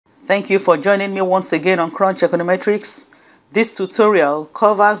Thank you for joining me once again on Crunch Econometrics. This tutorial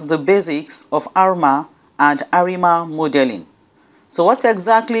covers the basics of ARMA and ARIMA modeling. So what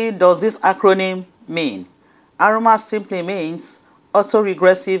exactly does this acronym mean? ARMA simply means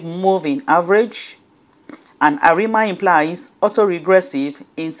autoregressive moving average, and ARIMA implies autoregressive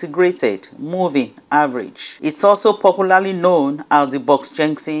integrated moving average. It's also popularly known as the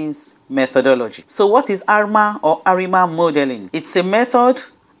Box-Jenkins methodology. So what is ARMA or ARIMA modeling? It's a method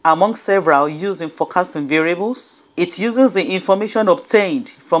among several used in forecasting variables. It uses the information obtained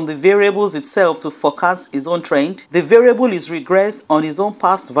from the variables itself to forecast its own trend. The variable is regressed on its own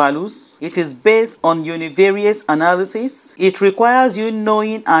past values. It is based on univariate analysis. It requires you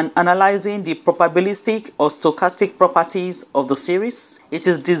knowing and analyzing the probabilistic or stochastic properties of the series. It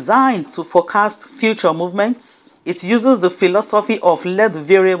is designed to forecast future movements. It uses the philosophy of let the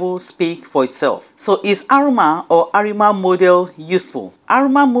variable speak for itself. So is ARMA or ARIMA model useful?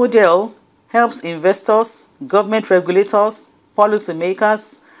 ARMA model helps investors, government regulators,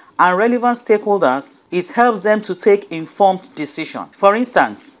 policymakers, and relevant stakeholders. It helps them to take informed decisions. For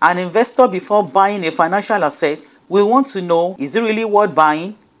instance, an investor before buying a financial asset will want to know, is it really worth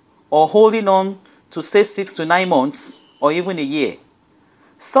buying or holding on to say 6 to 9 months or even a year?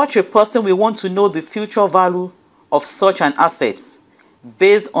 Such a person will want to know the future value of such an asset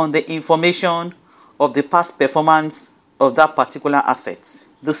based on the information of the past performance of that particular asset.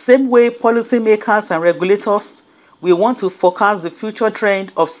 The same way policymakers and regulators will want to forecast the future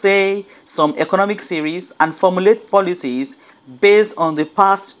trend of, say, some economic series and formulate policies based on the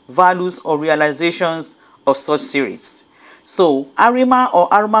past values or realizations of such series. So ARIMA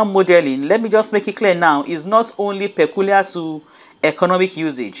or ARMA modeling, let me just make it clear now, is not only peculiar to economic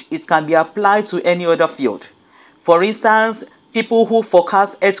usage. It can be applied to any other field. For instance, people who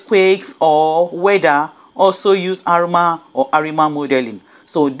forecast earthquakes or weather also use ARMA or ARIMA modeling.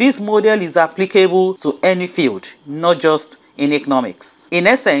 So this model is applicable to any field, not just in economics. In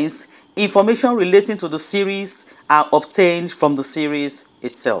essence, information relating to the series are obtained from the series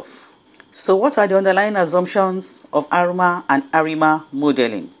itself. So what are the underlying assumptions of ARMA and ARIMA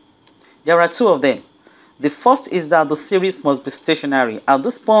modeling? There are two of them. The first is that the series must be stationary. At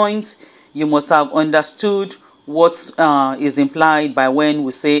this point, you must have understood what is implied by when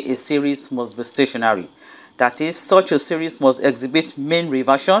we say a series must be stationary. That is, such a series must exhibit mean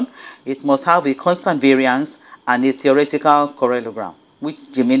reversion, it must have a constant variance, and a theoretical parallelogram, which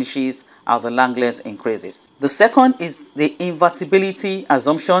diminishes as the lang length increases. The second is the invertibility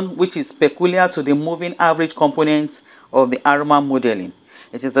assumption, which is peculiar to the moving average component of the ARMA modeling.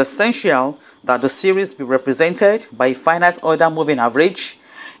 It is essential that the series be represented by a finite order moving average.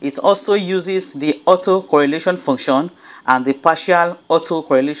 It also uses the autocorrelation function and the partial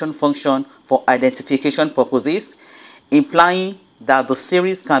autocorrelation function for identification purposes, implying that the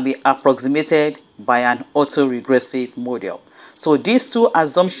series can be approximated by an autoregressive model. So these two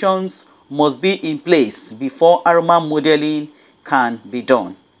assumptions must be in place before ARMA modeling can be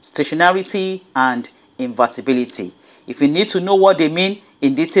done: stationarity and invertibility. If you need to know what they mean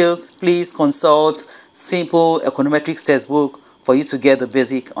in details, please consult Simple Econometrics textbook for you to get the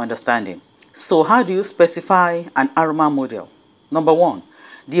basic understanding. So how do you specify an ARMA model? Number one,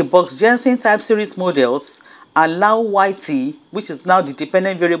 the Box-Jenkins type series models allow YT, which is now the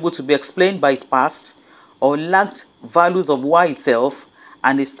dependent variable, to be explained by its past or lagged values of Y itself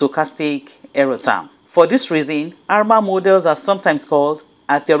and a stochastic error term. For this reason, ARMA models are sometimes called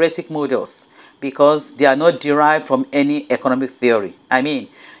atheoretic models because they are not derived from any economic theory. I mean,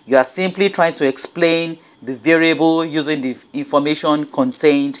 you are simply trying to explain the variable using the information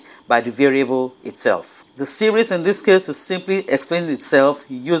contained by the variable itself. The series in this case is simply explaining itself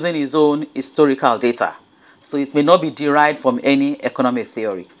using its own historical data. So it may not be derived from any economic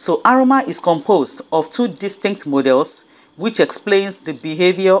theory. So ARMA is composed of two distinct models which explains the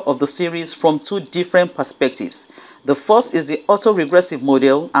behavior of the series from two different perspectives. The first is the autoregressive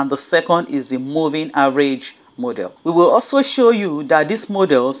model and the second is the moving average model. We will also show you that these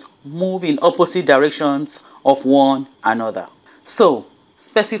models move in opposite directions of one another. So,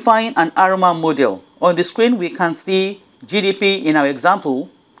 specifying an ARMA model. On the screen we can see GDP in our example.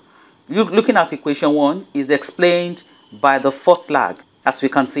 Looking at equation 1 is explained by the first lag, as we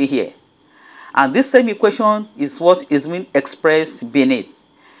can see here. And this same equation is what is being expressed beneath.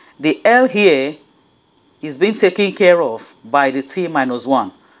 The L here is being taken care of by the T minus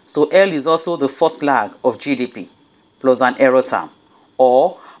 1. So L is also the first lag of GDP plus an error term.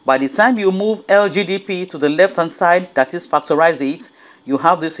 Or by the time you move LGDP to the left hand side, that is factorize it, you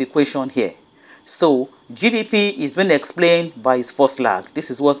have this equation here. So GDP is being explained by its first lag. This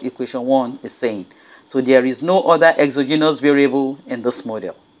is what equation 1 is saying. So there is no other exogenous variable in this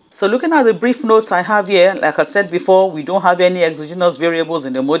model. So looking at the brief notes I have here, like I said before, we don't have any exogenous variables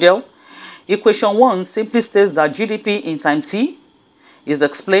in the model. Equation 1 simply states that GDP in time t is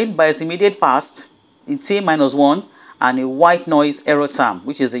explained by its immediate past in t minus 1 and a white noise error term,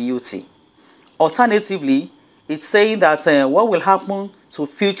 which is a UT. Alternatively, it's saying that what will happen to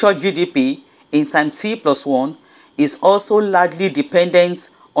future GDP in time t plus 1 is also largely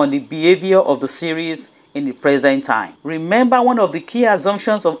dependent on the behavior of the series in the present time. Remember, one of the key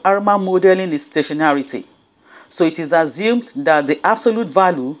assumptions of ARMA modeling is stationarity. So it is assumed that the absolute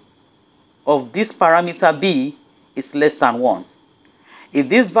value of this parameter b is less than 1. If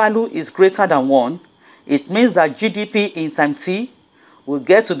this value is greater than 1, it means that GDP in time t will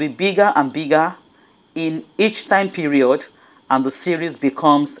get to be bigger and bigger in each time period and the series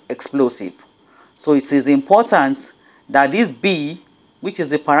becomes explosive. So it is important that this b, which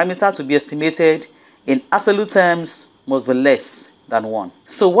is the parameter to be estimated, in absolute terms must be less than 1.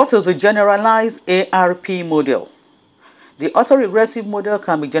 So what is the generalized ARP model? The autoregressive model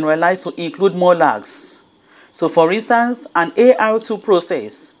can be generalized to include more lags. So for instance, an AR2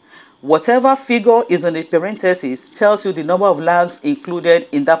 process, whatever figure is in the parentheses tells you the number of lags included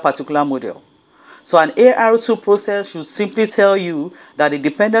in that particular model. So an AR2 process should simply tell you that the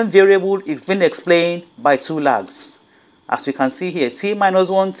dependent variable is being explained by 2 lags. As we can see here, t minus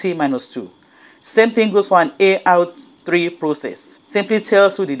 1, t minus 2. Same thing goes for an AR3 process. Simply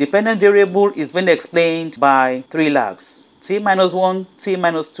tells you the dependent variable is being explained by 3 lags. T minus 1, T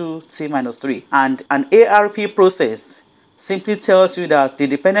minus 2, T minus 3. And an ARP process simply tells you that the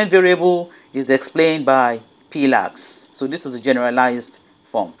dependent variable is explained by P lags. So this is a generalized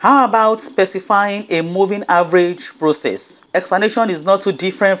form. How about specifying a moving average process? Explanation is not too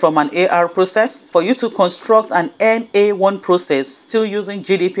different from an AR process. For you to construct an MA1 process still using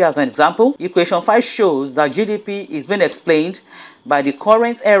GDP as an example, equation 5 shows that GDP is being explained by the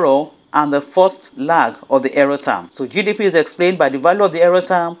current error and the first lag of the error term. So GDP is explained by the value of the error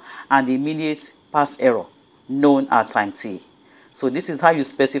term and the immediate past error known at time t. So this is how you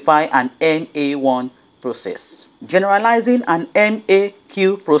specify an MA1 process. Generalizing an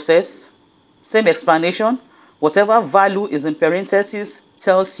MAQ process, same explanation. Whatever value is in parentheses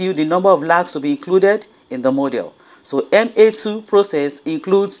tells you the number of lags to be included in the model. So MA2 process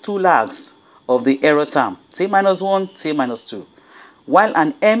includes 2 lags of the error term, t minus 1, t minus 2. While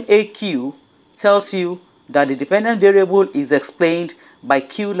an MAQ tells you that the dependent variable is explained by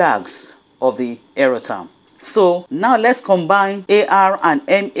q lags of the error term. So now let's combine AR and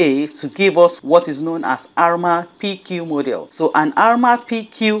MA to give us what is known as ARMA PQ model. So an ARMA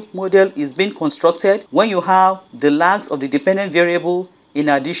PQ model is being constructed when you have the lags of the dependent variable in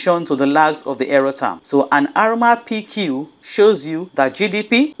addition to the lags of the error term. So an ARMA PQ shows you that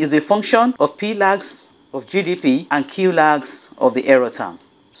GDP is a function of P lags of GDP and Q lags of the error term.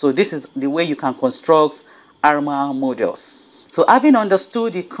 So this is the way you can construct ARMA models. So having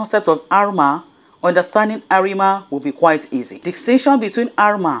understood the concept of ARMA, understanding ARIMA will be quite easy. The distinction between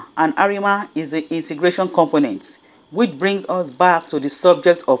ARMA and ARIMA is the integration component, which brings us back to the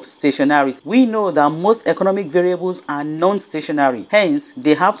subject of stationarity. We know that most economic variables are non-stationary, hence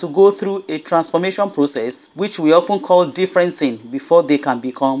they have to go through a transformation process which we often call differencing before they can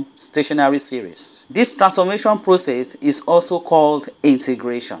become stationary series. This transformation process is also called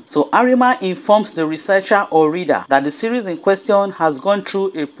integration. So ARIMA informs the researcher or reader that the series in question has gone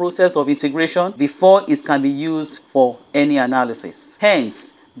through a process of integration before it can be used for any analysis.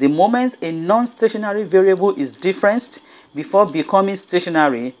 Hence, the moment a non-stationary variable is differenced before becoming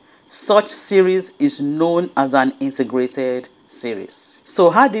stationary, such series is known as an integrated series. So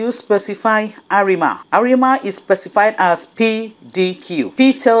how do you specify ARIMA? ARIMA is specified as PDQ.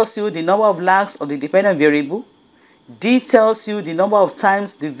 P tells you the number of lags of the dependent variable. D tells you the number of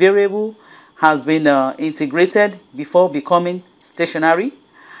times the variable has been integrated before becoming stationary.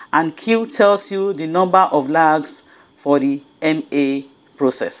 And Q tells you the number of lags for the MA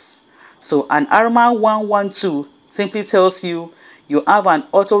process. So an ARMA 112 simply tells you you have an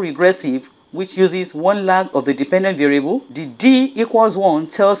autoregressive which uses 1 lag of the dependent variable. The D equals 1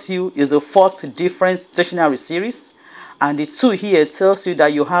 tells you is the first difference stationary series, and the 2 here tells you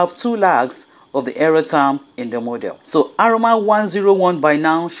that you have 2 lags of the error term in the model. So ARMA 101 by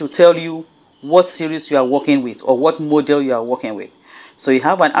now should tell you what series you are working with or what model you are working with. So you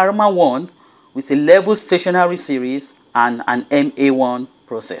have an ARMA 1 with a level stationary series and an MA1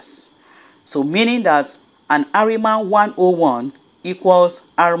 process. So meaning that an ARIMA 101 equals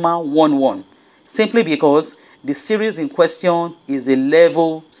ARMA 11, simply because the series in question is a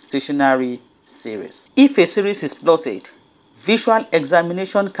level stationary series. If a series is plotted, visual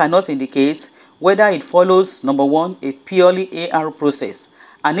examination cannot indicate whether it follows, number 1, a purely AR process,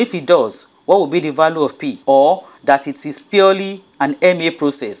 And if it does, what will be the value of P? Or that it is purely an MA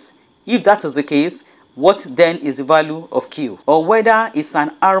process. If that is the case, what then is the value of Q? Or whether it's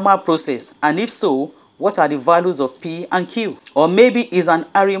an ARMA process, and if so, what are the values of P and Q? Or maybe it's an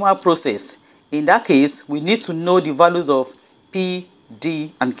ARIMA process. In that case, we need to know the values of P,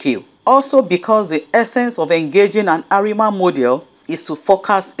 D, and Q. Also, because the essence of engaging an ARIMA model is to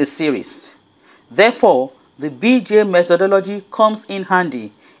forecast a series. Therefore, the BJ methodology comes in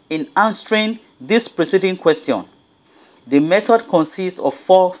handy in answering this preceding question. The method consists of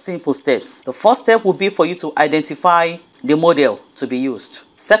 4 simple steps. The first step will be for you to identify the model to be used.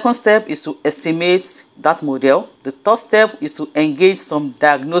 Second step is to estimate that model. The third step is to engage some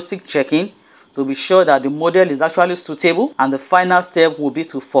diagnostic checking to be sure that the model is actually suitable. And the final step will be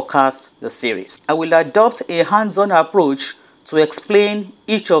to forecast the series. I will adopt a hands-on approach to explain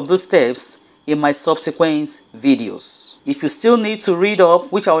each of those steps in my subsequent videos. If you still need to read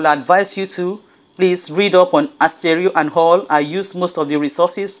up, which I will advise you to, please read up on Asterio and Hall. I use most of the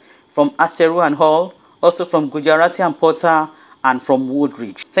resources from Asterio and Hall, also from Gujarati and Porter, and from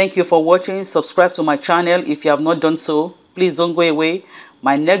Woodridge. Thank you for watching. Subscribe to my channel if you have not done so. Please don't go away.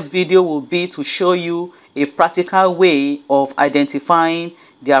 My next video will be to show you a practical way of identifying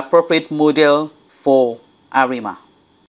the appropriate model for ARIMA.